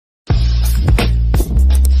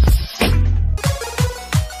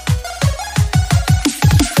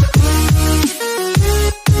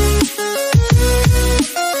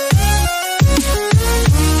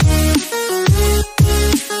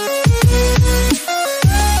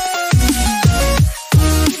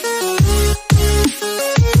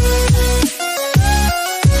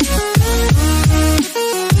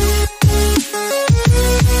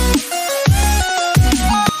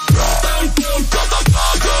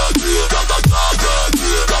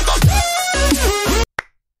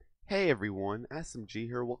everyone, SMG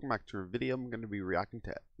here. Welcome back to our video. I'm going to be reacting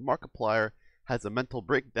to Markiplier has a mental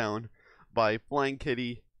breakdown by Flying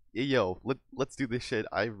Kitty. Yo, let's do this shit.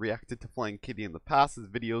 I reacted to Flying Kitty in the past. His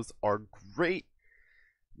videos are great,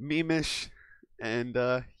 meme-ish, and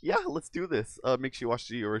yeah, let's do this. Make sure you watch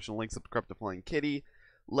the original link, subscribe to Flying Kitty.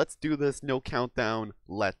 Let's do this. No countdown.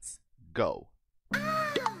 Let's go.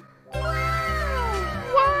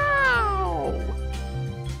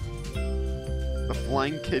 The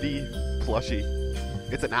Flying Kitty plushie.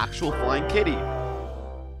 It's an actual Flying Kitty.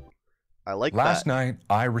 I like that. Last night,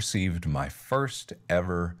 I received my first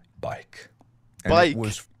ever bike. And it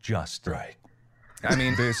was just right. I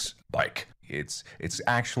mean, this bike. It's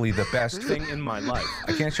actually the best thing in my life.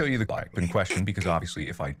 I can't show you the bike in question because obviously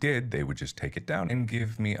if I did, they would just take it down and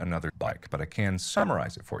give me another bike. But I can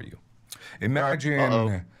summarize it for you.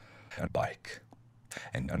 Imagine a bike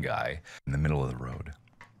and a guy in the middle of the road.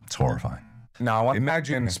 It's horrifying. Now,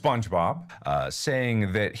 imagine SpongeBob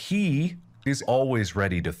saying that he is always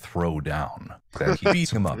ready to throw down. That he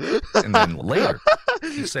beats him up. And then later,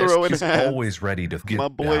 he says he's always ready to get down. My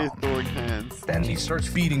boy is throwing hands. And he starts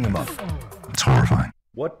beating him up. It's horrifying.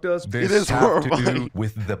 What does this have to do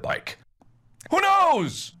with the bike? Who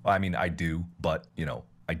knows? I mean, I do, but, you know,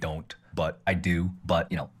 I don't. But I do,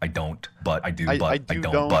 but, you know, I don't. But I do, but I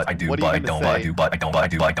don't. But I do, but I don't. But I do, but I don't. But I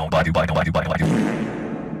do, but I don't. But I do, but I don't. But I do, but I do.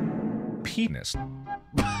 Penis.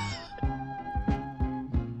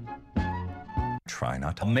 Try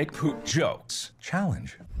not to make poop jokes.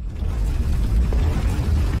 Challenge.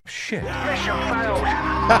 Shit. We'll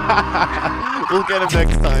get him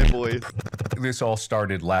next time, boys. This all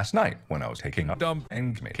started last night when I was taking a dump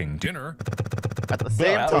and making dinner. At the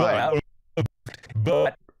same time.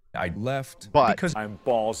 But I left because I'm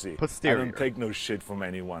ballsy. Posterior. I don't take no shit from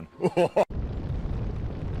anyone.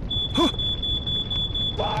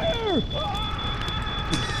 Fire!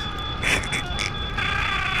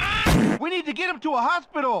 We need to get him to a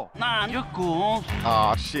hospital. Nah, you're cool.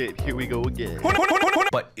 Aw, shit. Here we go again. But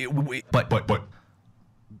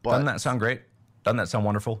doesn't that sound great? Doesn't that sound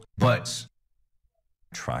wonderful? But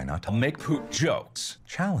try not to make poop jokes.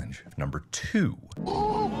 Challenge number 2. And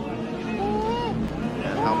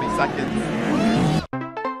how many seconds?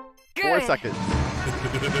 4 seconds.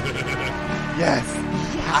 Yes.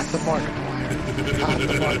 At the Markiplier.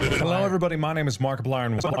 Hello, everybody. My name is Markiplier.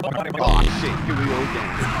 And oh shit! Here we go again.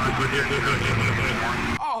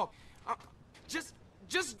 Oh, just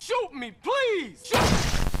shoot me, please. Shoot.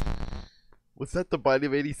 Was that the bite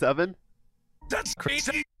of 87? That's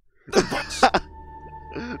crazy. The butts.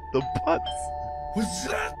 The butts. What's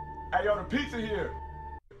that? Hey, yo, the pizza here.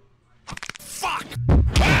 Fuck.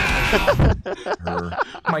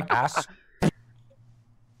 My ass.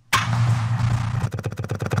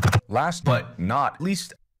 Last but not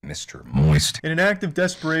least, Mr. Moist. In an act of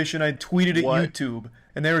desperation, I tweeted at YouTube,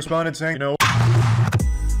 and they responded saying, you know,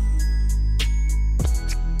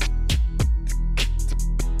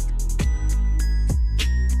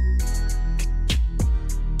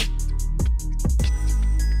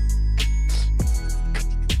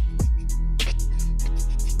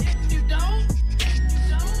 If you don't,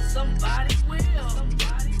 somebody will.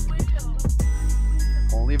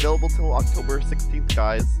 Only available till October 16th,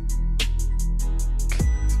 guys.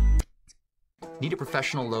 Need a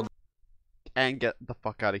professional logo. And get the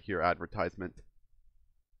fuck out of here, advertisement.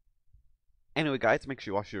 Anyway, guys, make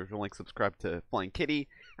sure you watch your link, subscribe to Flying Kitty,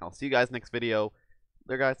 and I'll see you guys next video.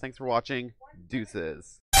 There, guys, thanks for watching.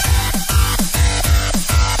 Deuces.